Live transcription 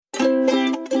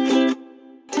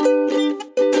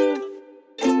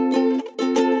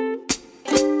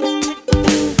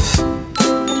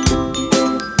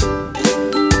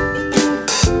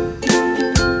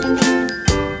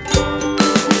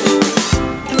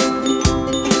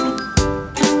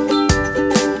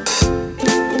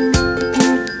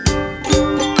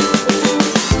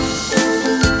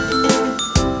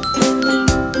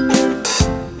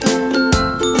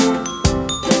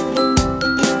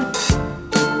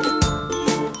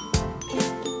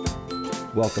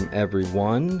Welcome,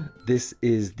 everyone. This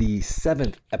is the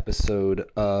 7th episode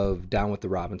of Down with the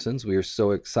Robinsons. We are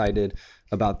so excited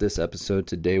about this episode.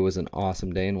 Today was an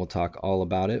awesome day, and we'll talk all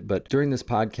about it. But during this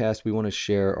podcast, we want to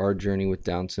share our journey with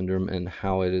Down syndrome and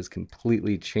how it has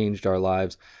completely changed our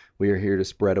lives. We are here to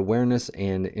spread awareness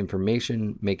and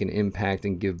information, make an impact,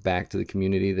 and give back to the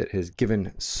community that has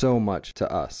given so much to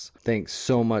us. Thanks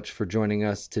so much for joining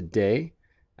us today.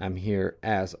 I'm here,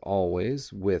 as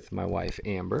always, with my wife,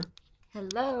 Amber.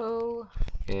 Hello.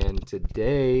 And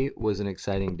today was an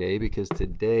exciting day because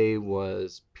today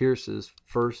was Pierce's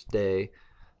first day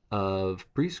of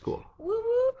preschool. Woo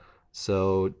woo.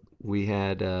 So we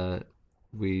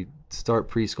start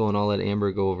preschool, and I'll let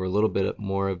Amber go over a little bit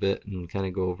more of it and kind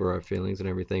of go over our feelings and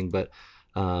everything. But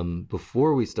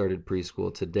before we started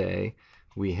preschool today,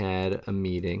 we had a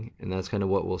meeting, and that's kind of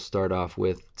what we'll start off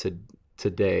with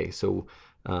today. So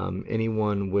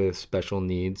anyone with special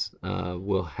needs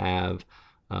will have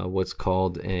what's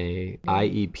called a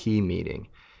IEP meeting.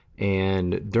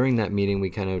 And during that meeting, we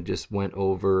kind of just went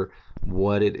over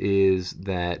what it is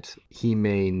that he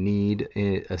may need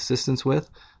assistance with,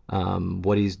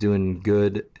 what he's doing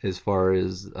good as far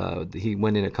as he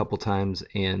went in a couple times,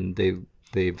 and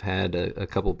they've had a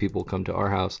couple people come to our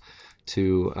house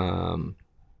to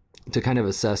kind of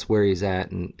assess where he's at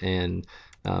and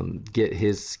get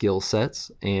his skill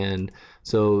sets. And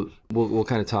so we'll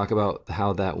kind of talk about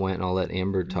how that went, and I'll let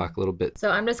Amber talk a little bit. So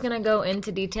I'm just going to go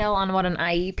into detail on what an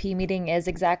IEP meeting is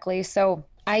exactly. So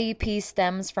IEP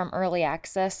stems from early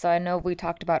access. So I know we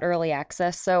talked about early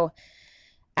access. So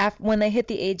when they hit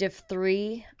the age of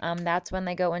 3, that's when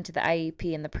they go into the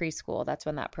IEP in the preschool. That's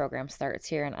when that program starts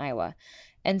here in Iowa.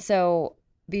 And so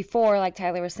before, like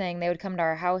Tyler was saying, they would come to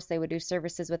our house, they would do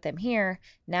services with him here.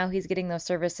 Now he's getting those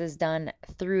services done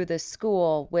through the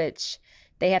school, which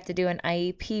they have to do an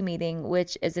IEP meeting,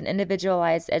 which is an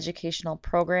individualized educational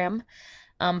program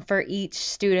for each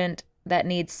student that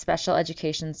needs special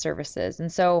education services.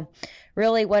 And so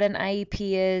really what an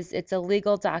IEP is, it's a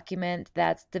legal document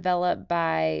that's developed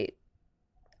by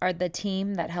the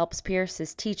team that helps Pierce,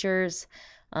 his teachers,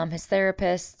 his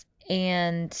therapists,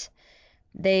 and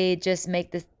they just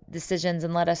make the decisions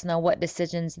and let us know what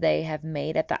decisions they have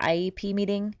made at the IEP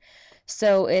meeting.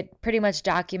 So it pretty much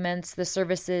documents the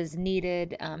services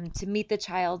needed to meet the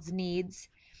child's needs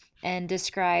and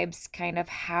describes kind of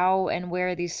how and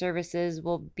where these services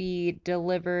will be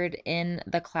delivered in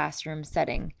the classroom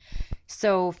setting.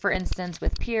 So for instance,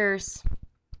 with Pierce,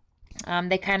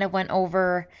 they kind of went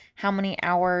over how many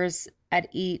hours at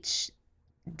each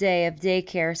day of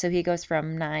daycare. So he goes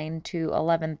from 9 to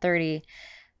 11:30.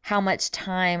 How much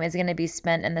time is going to be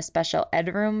spent in the special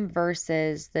ed room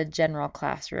versus the general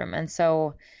classroom. And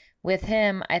so with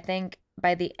him, I think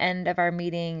by the end of our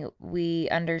meeting, we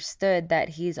understood that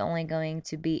he's only going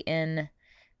to be in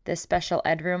the special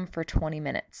ed room for 20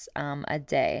 minutes a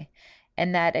day.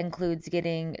 And that includes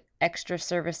getting extra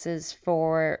services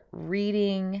for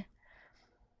reading.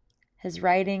 His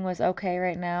writing was okay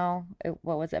right now.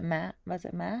 What was it, math? Was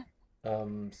it math?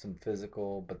 Some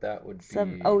physical, but that would be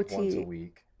some OT. once a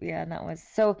week. Yeah, and that was,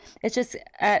 so it's just,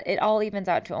 it all evens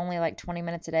out to only like 20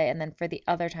 minutes a day. And then for the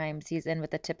other times, he's in with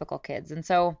the typical kids. And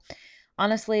so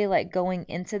honestly, like going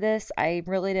into this, I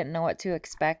really didn't know what to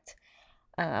expect.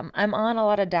 I'm on a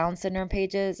lot of Down syndrome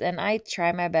pages, and I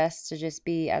try my best to just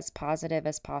be as positive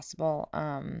as possible.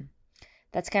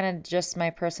 That's kind of just my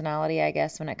personality, I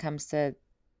guess, when it comes to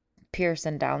Pierce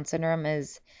and Down syndrome,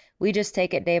 is we just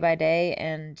take it day by day,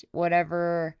 and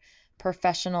whatever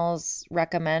professionals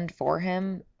recommend for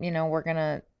him, you know, we're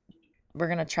gonna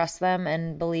trust them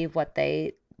and believe what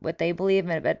they believe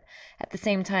in. But at the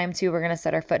same time too, we're gonna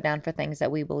set our foot down for things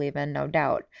that we believe in, no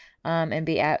doubt, and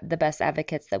be the best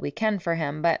advocates that we can for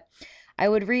him. But I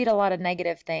would read a lot of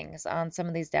negative things on some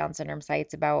of these Down syndrome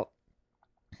sites about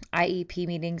IEP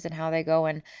meetings and how they go.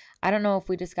 And I don't know if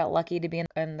we just got lucky to be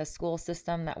in the school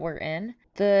system that we're in.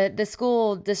 The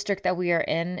school district that we are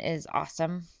in is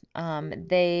awesome.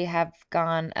 They have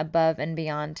gone above and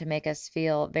beyond to make us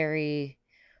feel very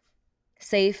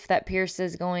safe that Pierce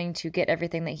is going to get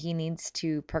everything that he needs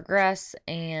to progress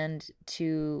and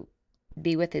to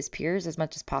be with his peers as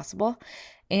much as possible.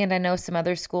 And I know some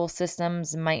other school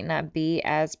systems might not be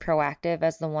as proactive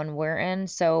as the one we're in.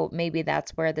 So maybe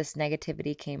that's where this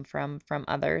negativity came from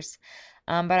others.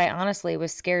 But I honestly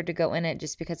was scared to go in it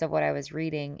just because of what I was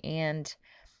reading. And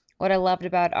what I loved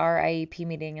about our IEP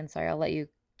meeting, and sorry, I'll let you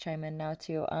chime in now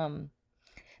too.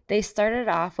 They started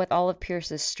off with all of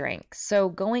Pierce's strengths. So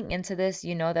going into this,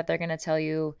 you know that they're going to tell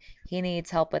you he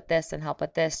needs help with this and help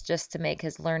with this just to make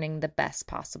his learning the best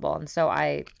possible. And so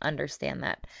I understand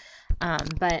that.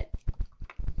 But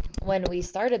when we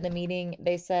started the meeting,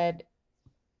 they said,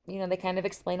 they kind of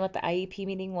explained what the IEP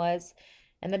meeting was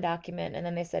and the document. And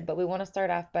then they said, but we want to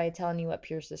start off by telling you what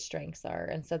Pierce's strengths are.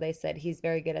 And so they said, he's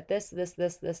very good at this.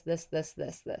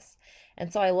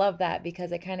 And so I love that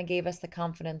because it kind of gave us the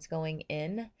confidence going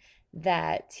in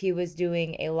that he was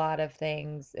doing a lot of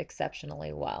things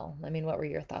exceptionally well. I mean, what were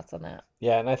your thoughts on that?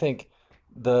 Yeah, and I think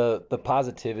the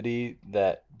positivity,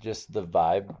 that just the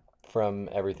vibe from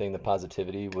everything, the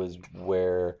positivity was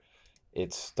where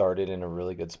it started in a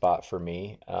really good spot for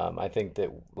me. I think that,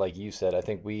 like you said, I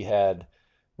think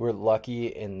we're lucky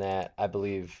in that I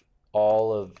believe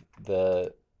all of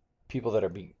the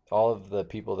all of the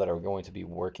people that are going to be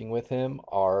working with him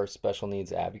are special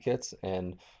needs advocates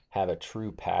and have a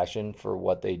true passion for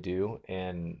what they do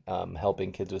and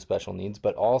helping kids with special needs,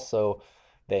 but also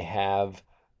they have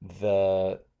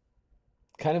the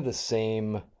kind of the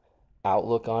same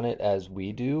outlook on it as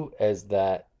we do, as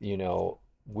that,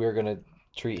 we're going to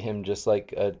treat him just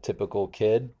like a typical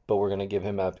kid, but we're going to give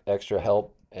him extra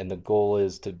help. And the goal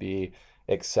is to be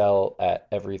excel at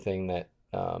everything that,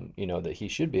 that he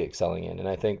should be excelling in. And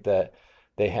I think that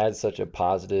they had such a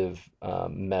positive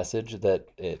message that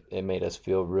it made us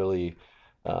feel really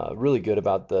good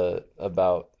about the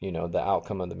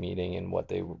outcome of the meeting and what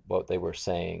they were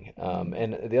saying.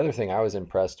 And the other thing I was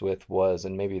impressed with was,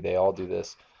 and maybe they all do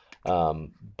this,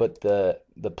 but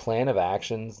the plan of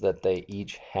actions that they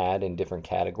each had in different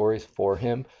categories for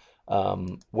him,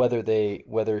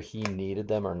 whether he needed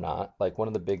them or not. Like, one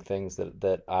of the big things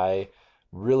that I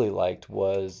really liked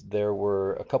was there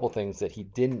were a couple things that he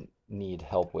didn't need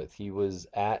help with. He was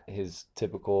at his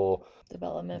typical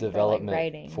Development for like development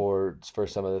writing. for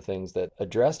some of the things that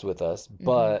addressed with us, Mm-hmm.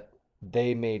 but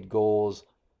they made goals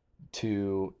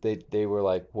they were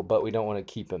like, well, but we don't want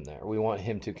to keep him there. We want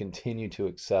him to continue to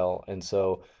excel. And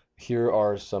so here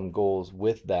are some goals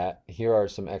with that. Here are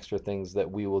some extra things that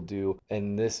we will do.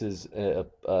 And this is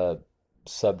a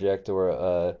subject or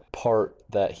a part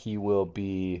that he will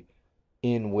be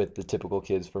in with the typical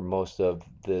kids for most of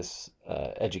this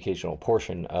educational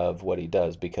portion of what he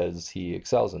does, because he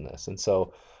excels in this. And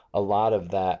so a lot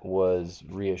of that was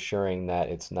reassuring that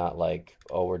it's not like,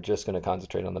 oh, we're just going to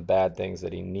concentrate on the bad things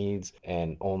that he needs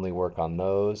and only work on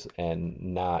those and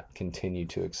not continue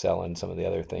to excel in some of the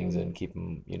other things Mm-hmm. and keep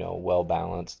him, well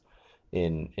balanced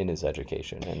in his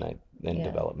education and Yeah.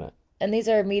 development. And these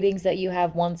are meetings that you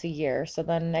have once a year. So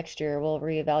then next year we'll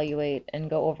reevaluate and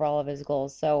go over all of his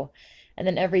goals. So, and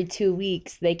then every 2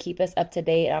 weeks they keep us up to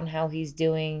date on how he's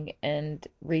doing and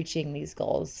reaching these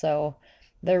goals. So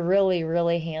they're really,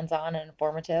 really hands-on and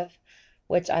informative,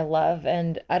 which I love.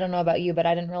 And I don't know about you, but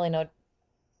I didn't really know.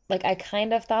 Like, I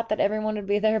kind of thought that everyone would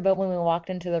be there, but when we walked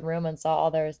into the room and saw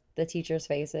all the teachers'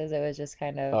 faces, it was just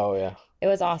kind of, Oh yeah. it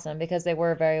was awesome because they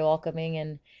were very welcoming.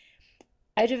 And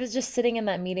I was just sitting in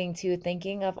that meeting too,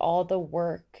 thinking of all the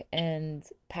work and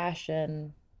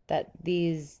passion that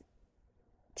these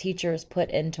teachers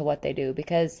put into what they do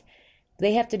because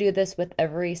they have to do this with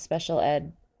every special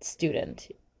ed student.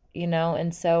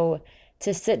 And so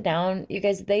to sit down, you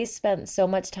guys, they spent so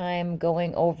much time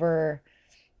going over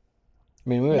I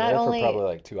mean, we were not there for only probably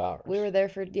like two we hours. were there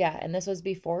for, yeah, and this was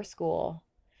before school,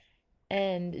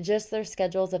 and just their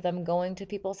schedules of them going to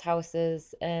people's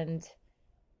houses and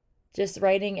just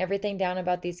writing everything down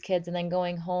about these kids and then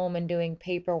going home and doing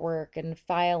paperwork and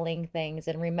filing things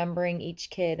and remembering each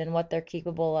kid and what they're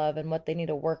capable of and what they need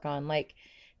to work on. Like,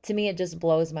 to me, it just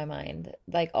blows my mind,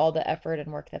 like all the effort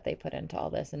and work that they put into all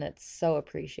this. And it's so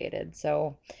appreciated.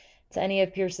 So, to any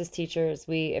of Pierce's teachers,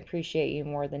 we appreciate you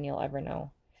more than you'll ever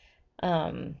know.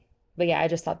 Um, but yeah, I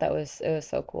just thought it was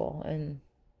so cool. And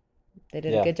they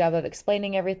did a Yeah. good job of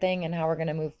explaining everything and how we're going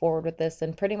to move forward with this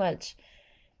and pretty much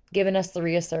giving us the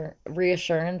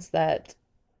reassurance that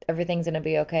everything's going to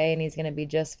be okay and he's going to be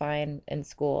just fine in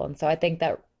school. And so I think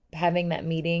that having that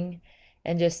meeting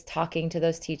and just talking to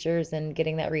those teachers and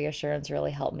getting that reassurance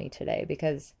really helped me today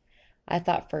because I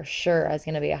thought for sure I was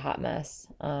going to be a hot mess.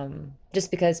 Just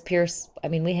because Pierce, I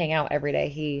mean, we hang out every day.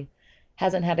 He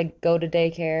hasn't had to go to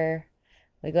daycare.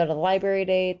 We go to the library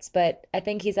dates, but I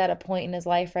think he's at a point in his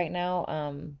life right now.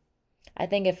 I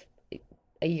think if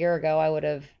a year ago, I would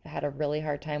have had a really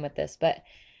hard time with this, but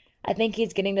I think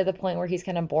he's getting to the point where he's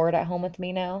kind of bored at home with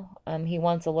me now. He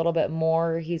wants a little bit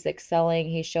more. He's excelling.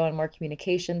 He's showing more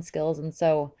communication skills. And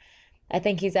so I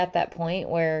think he's at that point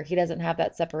where he doesn't have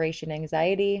that separation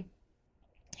anxiety.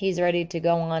 He's ready to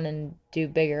go on and do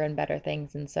bigger and better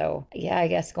things. And so, yeah, I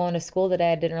guess going to school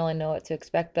today, I didn't really know what to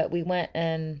expect, but we went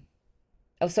and,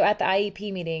 oh, so at the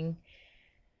IEP meeting,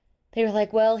 They were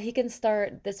like, well, he can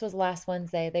start. This was last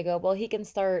Wednesday. They go, well, he can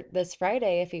start this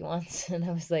Friday if he wants. And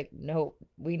I was like, no,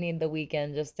 we need the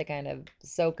weekend just to kind of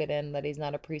soak it in that he's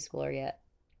not a preschooler yet.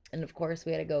 And of course,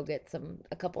 we had to go get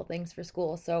a couple things for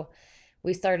school. So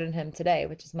we started him today,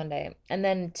 which is Monday. And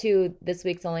then two, this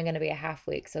week's only going to be a half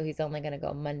week. So he's only going to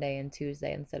go Monday and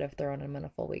Tuesday instead of throwing him in a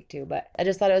full week too. But I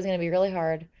just thought it was going to be really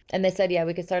hard. And they said, yeah,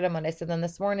 we could start on Monday. So then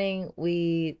this morning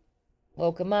we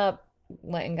woke him up,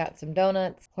 went and got some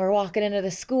donuts. We're walking into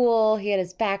the school. He had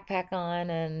his backpack on,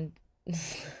 and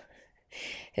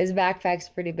his backpack's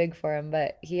pretty big for him,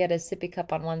 but he had a sippy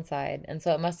cup on one side. And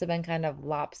so it must have been kind of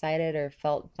lopsided or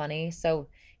felt funny. So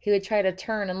he would try to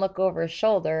turn and look over his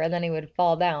shoulder, and then he would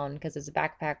fall down because his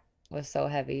backpack was so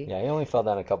heavy. Yeah, he only fell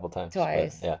down a couple times, but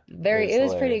Twice. yeah, It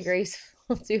was pretty hilarious.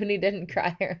 graceful too, and he didn't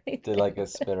cry or Did like anything. a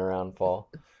spin around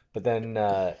fall. But then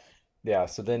yeah,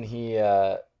 so then he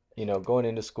going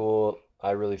into school,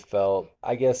 I really felt,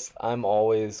 I guess I'm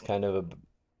always kind of a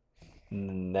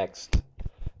next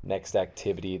next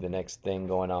activity, the next thing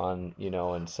going on,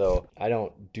 and so I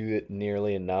don't do it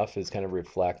nearly enough is kind of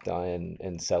reflect on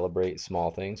and celebrate small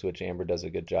things, which Amber does a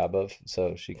good job of.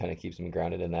 So she kind of keeps me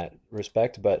grounded in that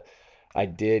respect. But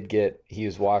he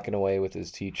was walking away with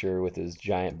his teacher with his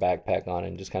giant backpack on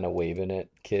and just kind of waving at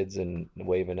kids and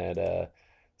waving at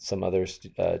some other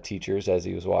teachers as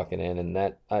he was walking in, and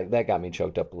that got me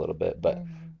choked up a little bit.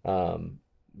 Mhm.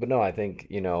 But no, I think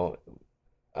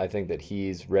that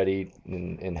he's ready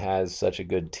and has such a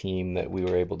good team that we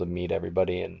were able to meet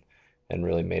everybody and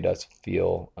really made us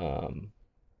feel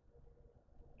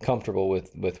comfortable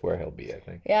with where he'll be, I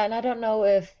think. Yeah, and I don't know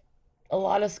if a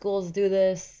lot of schools do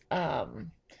this,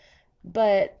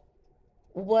 but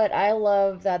what I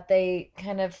love that they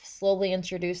kind of slowly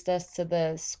introduced us to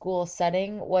the school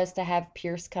setting was to have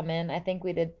Pierce come in. I think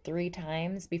we did 3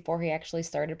 times before he actually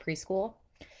started preschool.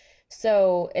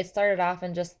 So it started off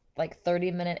in just like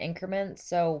 30-minute increments.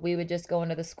 So we would just go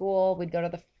into the school,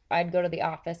 I'd go to the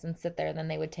office and sit there, and then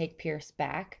they would take Pierce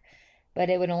back. But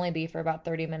it would only be for about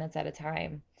 30 minutes at a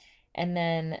time. And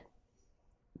then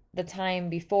the time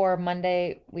before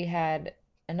Monday, we had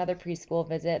another preschool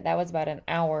visit. That was about an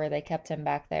hour. They kept him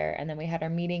back there. And then we had our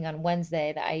meeting on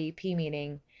Wednesday, the IEP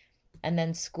meeting, and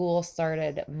then school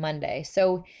started Monday.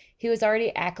 So he was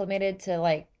already acclimated to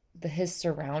like his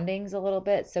surroundings a little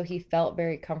bit, so he felt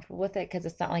very comfortable with it because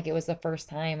it's not like it was the first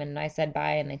time and I said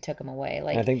bye and they took him away. And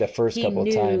I Like think the first he couple of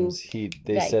knew times they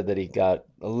that, said that he got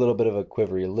a little bit of a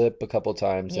quivery lip a couple of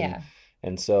times, yeah.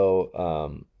 and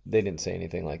so they didn't say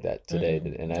anything like that today,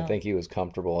 Mm-mm, and I no. think he was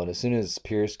comfortable. And as soon as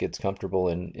Pierce gets comfortable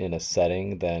in a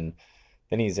setting, then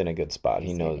he's in a good spot. He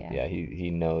He's good, knows, yeah. yeah, he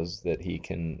knows that he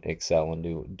can excel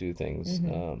and do things,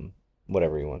 Mm-hmm.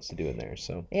 whatever he wants to do in there.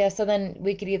 So Yeah, so then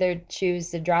we could either choose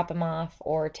to drop him off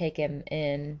or take him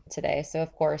in today. So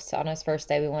of course, on his first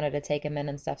day, we wanted to take him in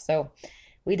and stuff. So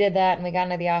we did that, and we got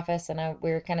into the office, and we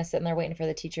were kind of sitting there waiting for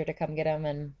the teacher to come get him.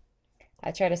 And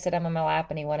I tried to sit him on my lap,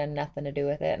 and he wanted nothing to do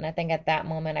with it. And I think at that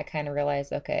moment, I kind of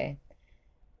realized, okay,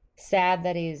 sad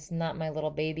that he's not my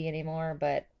little baby anymore,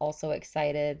 but also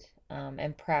excited,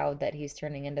 and proud that he's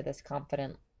turning into this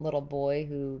confident little boy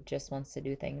who just wants to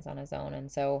do things on his own.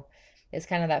 And so it's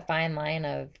kind of that fine line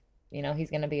of, he's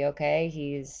going to be okay.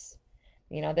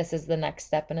 This is the next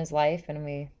step in his life, and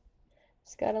we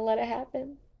just got to let it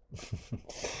happen.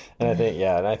 and I think,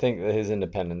 yeah, and I think that his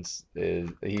independence is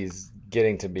he's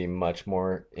getting to be much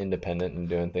more independent and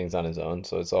doing things on his own.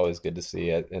 So it's always good to see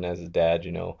it. And as a dad,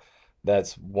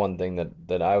 that's one thing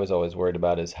that I was always worried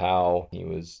about is how he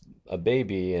was a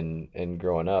baby and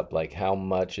growing up, like how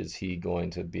much is he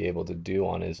going to be able to do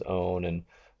on his own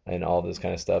and all this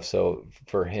kind of stuff. So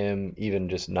for him, even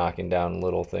just knocking down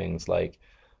little things like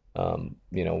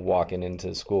walking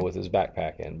into school with his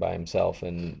backpack in by himself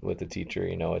and with the teacher,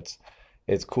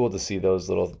 it's cool to see those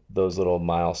little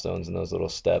milestones and those little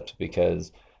steps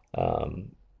because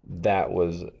that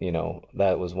was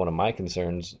one of my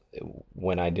concerns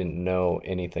when I didn't know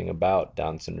anything about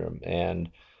Down syndrome,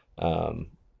 um,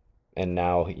 and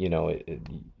now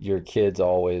your kids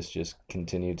always just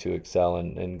continue to excel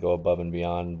and go above and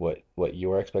beyond what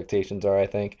your expectations are, I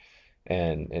think,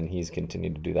 and he's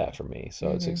continued to do that for me, so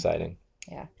it's Mm-hmm. exciting.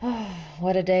 Yeah.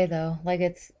 What a day though.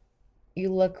 You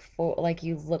look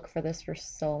for this for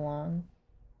so long,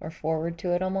 or forward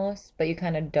to it almost, but you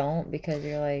kind of don't because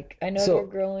you're like, I know they're So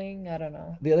growing. I don't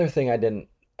know. the other thing I didn't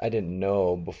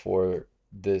know before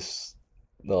the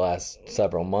last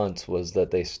several months was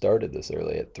that they started this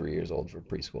early at 3 years old for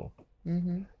preschool.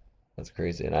 Mm-hmm. That's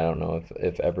crazy, and I don't know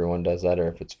if everyone does that or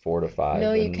if it's four to No, five you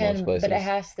in most can, but it places.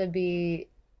 has to be.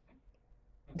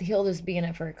 He'll just be in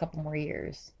it for a couple more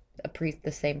years,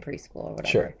 the same preschool or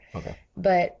Sure. whatever. Okay.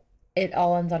 But it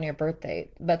all ends on your birthday.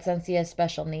 But since he has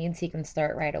special needs, he can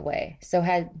start right away. So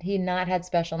had he not had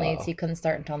special needs, Oh, he couldn't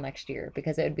start until next year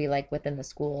because it would be like within the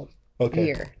school okay.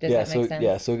 year. Does Yeah, that make so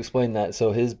yeah, sense? so explain that.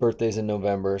 So his birthday's in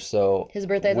November, so His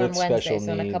birthday's with on Wednesday, special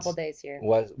so in a couple needs, days here.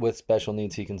 what with special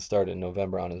needs he can start in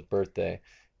November on his birthday.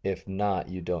 If not,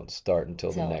 you don't start until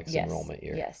the Till next yes, enrollment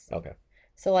year. yes. Okay.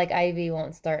 So like Ivy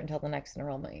won't start until the next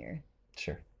enrollment year.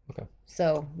 Sure. Okay.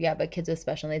 So yeah, but kids with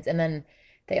special needs, and then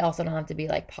they also don't have to be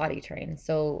like potty trained.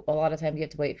 So a lot of times you have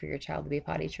to wait for your child to be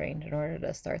potty trained in order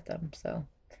to start them. So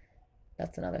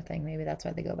that's another thing. Maybe that's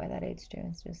why they go by that age too.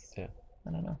 It's just Yeah.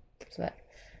 I don't know. So that,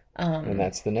 And um,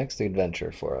 that's the next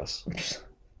adventure for us.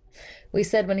 we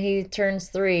said when he turns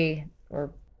 3,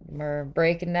 we're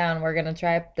breaking down. We're gonna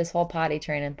try this whole potty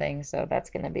training thing. So that's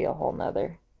gonna be a whole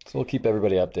nother. So we'll keep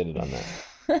everybody updated on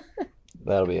that.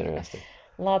 That'll be interesting.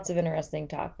 Lots of interesting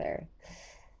talk there.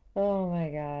 Oh my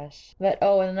gosh. But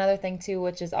oh, and another thing too,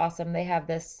 which is awesome, they have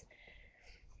this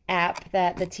app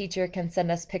that the teacher can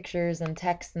send us pictures and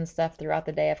texts and stuff throughout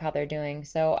the day of how they're doing.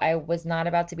 So I was not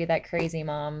about to be that crazy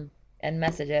mom and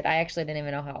message it. I actually didn't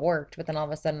even know how it worked, but then all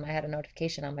of a sudden I had a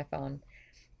notification on my phone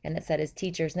and it said his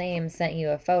teacher's name sent you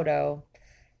a photo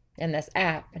in this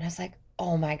app. And I was like,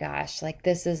 oh my gosh, like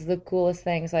this is the coolest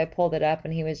thing. So I pulled it up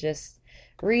and he was just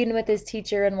reading with his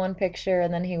teacher in one picture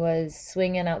and then he was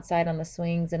swinging outside on the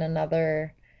swings in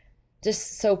another.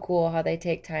 Just so cool how they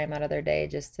take time out of their day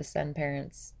just to send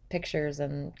parents pictures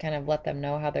and kind of let them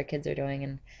know how their kids are doing.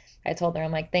 And I told her,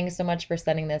 I'm like, thanks so much for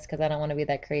sending this because I don't want to be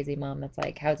that crazy mom that's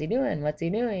like, how's he doing? What's he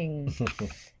doing?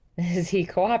 Is he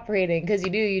cooperating? Because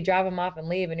you drop him off and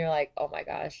leave, and you're like, oh my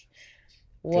gosh,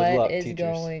 Good what luck, is teachers.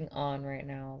 going on right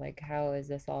now? Like, how is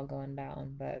this all going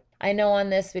down? But I know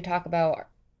on this, we talk about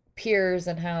peers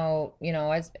and how,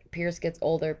 as Pierce gets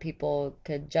older, people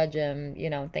could judge him,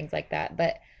 things like that.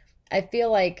 But I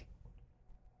feel like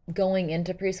going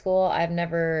into preschool, I've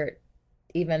never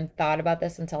even thought about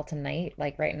this until tonight,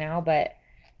 like right now, but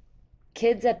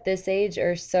kids at this age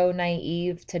are so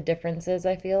naive to differences,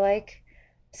 I feel like.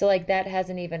 So like that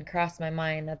hasn't even crossed my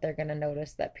mind that they're going to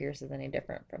notice that Pierce is any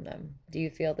different from them. Do you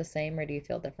feel the same or do you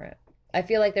feel different? I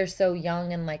feel like they're so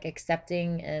young and like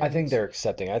accepting I think and they're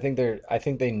accepting. I think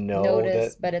they know that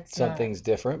notice, but it's not. something's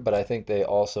different, but I think they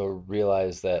also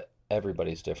realize that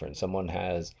everybody's different. Someone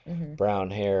has Hmm.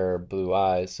 brown hair, blue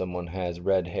eyes, someone has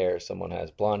red hair, someone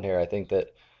has blonde hair. I think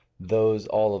that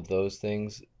all of those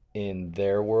things in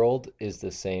their world is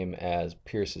the same as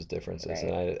Pierce's differences.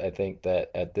 And Right. I think that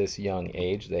at this young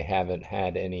age, they haven't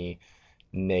had any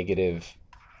negative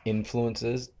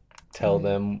influences tell Hmm.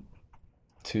 them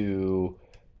to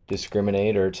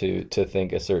discriminate or to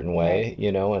think a certain Right. way,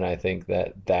 and I think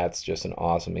that that's just an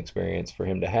awesome experience for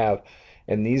him to have.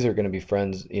 And these are going to be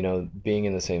friends, being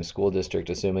in the same school district,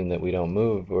 assuming that we don't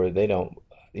move or they don't,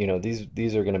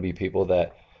 these are going to be people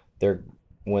that they're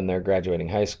when they're graduating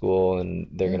high school and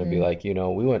they're going to be Hmm. like, we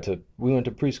went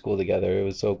to preschool together. It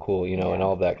was so cool, and Yeah.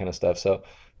 all of that kind of stuff. So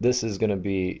this is going to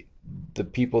be the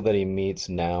people that he meets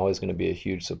now is going to be a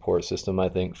huge support system, I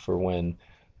think, for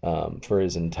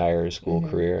his entire school Hmm.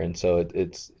 career, and so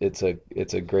it's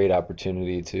a great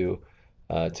opportunity to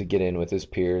get in with his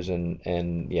peers,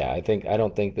 and yeah, I think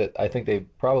they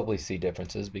probably see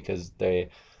differences because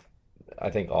I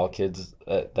think all kids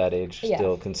at that age Yeah.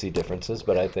 still can see differences,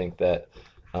 but I think that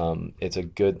it's a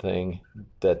good thing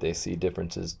that they see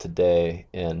differences today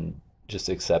and just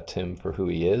accept him for who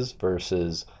he is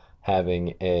versus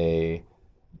having a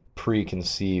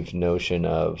preconceived notion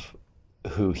of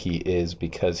who he is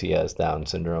because he has Down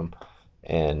syndrome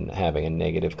and having a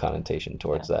negative connotation Yeah.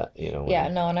 towards that, when Yeah,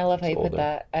 he no, and I love how gets you put older.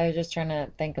 that. I was just trying to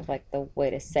think of like the way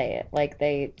to say it. Like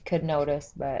they could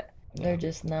notice, but they're Yeah.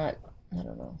 just not, I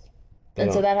don't know. They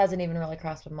And so don't. that hasn't even really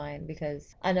crossed my mind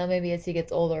because I know maybe as he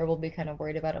gets older, we'll be kind of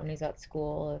worried about it when he's at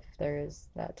school if there is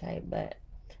that type, but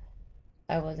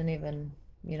I wasn't even,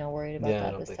 worried about Yeah, I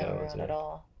that don't this think time I was around at either.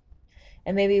 all.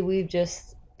 And maybe we've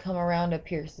just come around to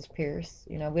Pierce as Pierce.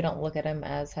 We don't look at him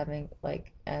as having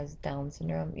like as Down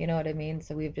syndrome. You know what I mean?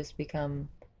 So we've just become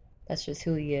that's just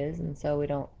who he is, and so we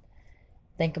don't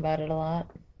think about it a lot.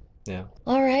 Yeah.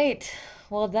 All right.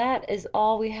 Well, that is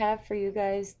all we have for you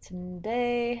guys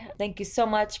today. Thank you so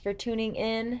much for tuning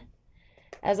in.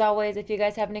 As always, if you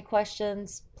guys have any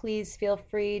questions, please feel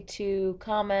free to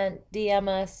comment, DM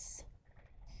us,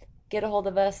 get a hold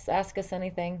of us, ask us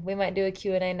anything. We might do a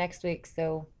Q&A next week,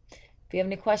 so if you have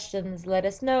any questions, let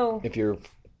us know. If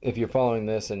you're following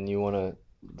this and you want to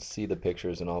see the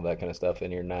pictures and all that kind of stuff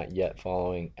and you're not yet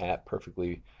following at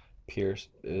perfectly Pierce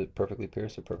or perfectly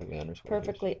underscore Pierce?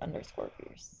 Perfectly underscore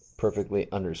Pierce.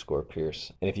 Perfectly underscore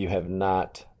Pierce. And if you have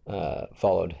not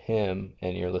followed him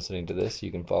and you're listening to this,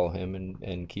 you can follow him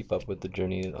and keep up with the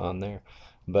journey on there.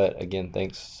 But again,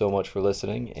 thanks so much for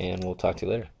listening, and we'll talk to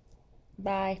you later.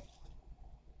 Bye.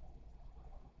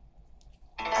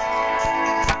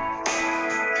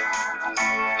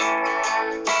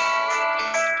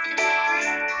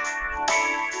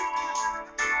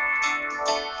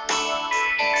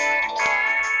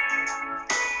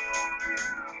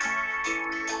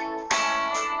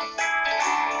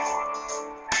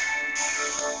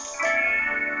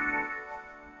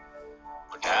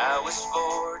 When I was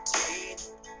 14,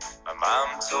 my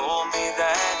mom told me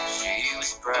that she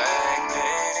was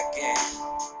pregnant again.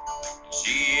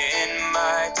 She and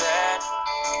my dad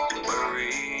were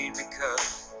worried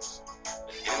because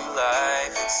the new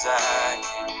life inside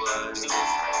me was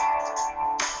different.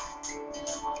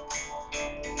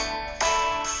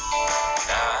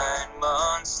 9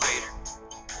 months later,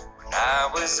 when I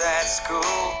was at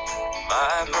school,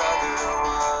 my brother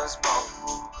was born,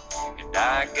 and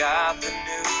I got the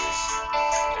news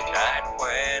the night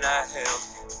when I held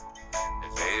him. The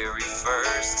very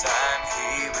first time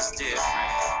he was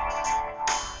different.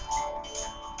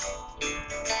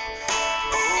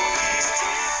 Oh, he's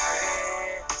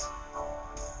different,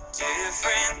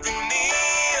 different than me.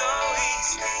 Oh,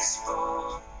 he's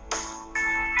peaceful,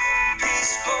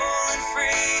 peaceful and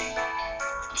free,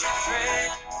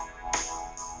 different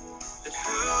than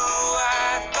who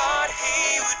I thought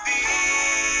he would be.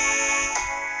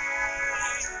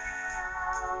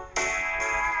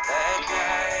 That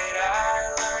night I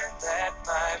learned that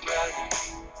my brother is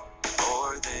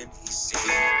more than he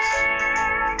seems.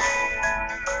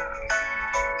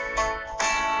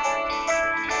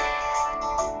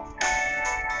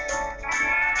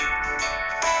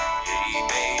 He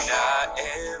may not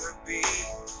ever be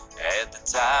at the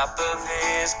top of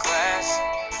his class,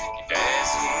 and as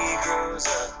he grows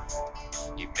up,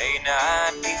 he may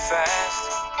not be fast,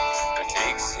 but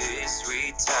takes his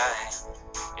sweet time,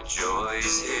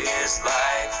 enjoys his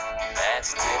life, and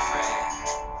that's different.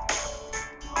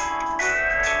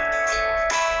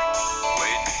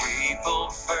 When people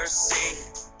first see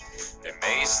him, they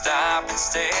may stop and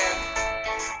stare,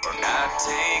 or not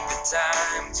take the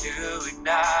time to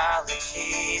acknowledge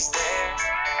he's there.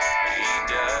 He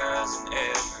doesn't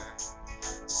ever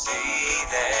see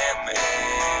them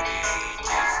any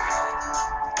different.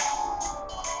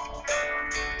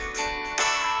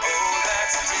 Oh,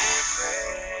 that's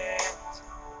different,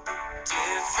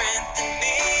 different than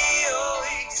me. Oh,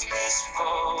 he's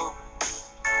peaceful,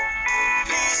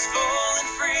 peaceful and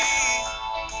free.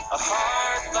 A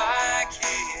heart like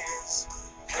his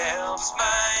helps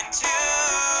mine to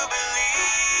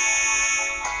believe.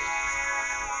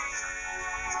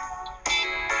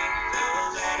 The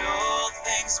little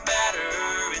things matter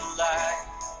in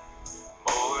life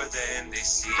more than they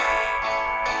seem.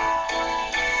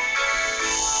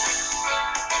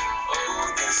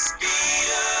 Oh, the speed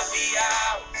of the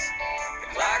hours, the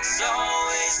clock's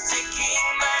always ticking,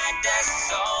 my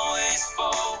desk's always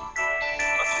full,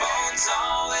 my phone's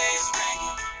always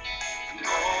ringing. The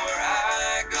more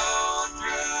I go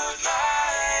through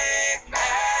life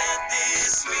at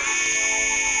this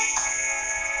speed,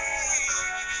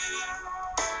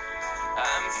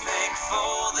 I'm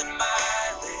thankful that my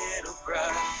little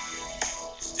brother